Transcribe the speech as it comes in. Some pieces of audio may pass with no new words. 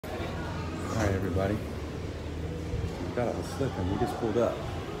Alright everybody, we got a slip and we just pulled up.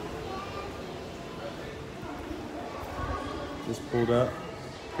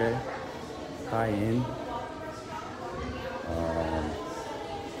 Okay, high end.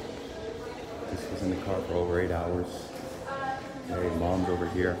 This was in the car for over 8 hours. Okay, mom's over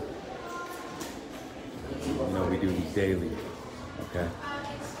here. You know we do these daily, okay?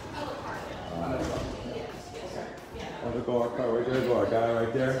 Oh, look at our car right there, our guy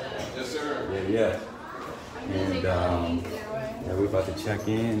right there. Yes, sir. Yeah. And yeah, we're about to check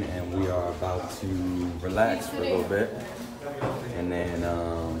in and we are about to relax for a little bit. And then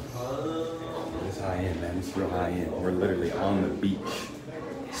it's high end, man. It's real high end. We're literally on the beach.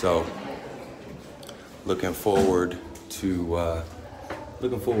 So looking forward to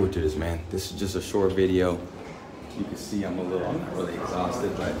this, man. This is just a short video. You can see I'm not really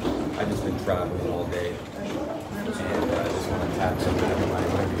exhausted, but I've just been traveling all day. And I just want to tap into everybody,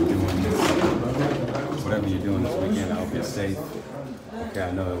 whatever you're doing this weekend, I hope you're safe. Okay,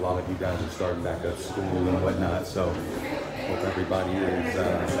 I know a lot of you guys are starting back up school and whatnot, so hope everybody is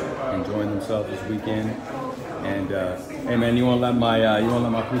enjoying themselves this weekend. And hey man, you wanna let my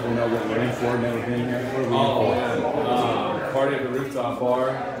people know what we're in for and everything here? Party at the rooftop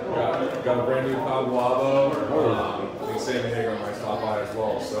bar. Got a brand new Cabo Wabo. I think Sammy Hagar might stop by as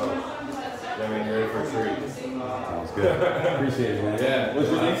well, so I mean, you're in for a treat. Sounds good. Appreciate it, man. Yeah, what's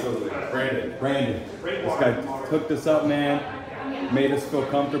your name? Absolutely. Brandon. This guy hooked us up, man. Made us feel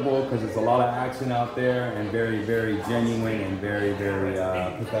comfortable because there's a lot of action out there and very, very genuine and very, very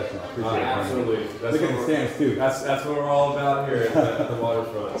professional. Appreciate it, absolutely. Look at the stands too. That's what we're all about here at the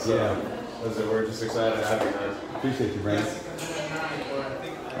waterfront. So, yeah. Listen, we're just excited to have you, man. Appreciate you, Brandon.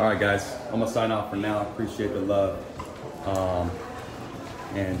 All right, guys. I'm gonna sign off for now. Appreciate the love.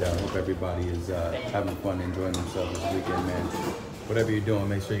 And hope everybody is having fun, enjoying themselves this weekend, man. Whatever you're doing,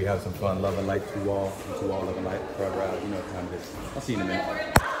 make sure you have some fun. Love and light to all, and to all, love and light forever out. You know what time it is. I'll see you in a minute.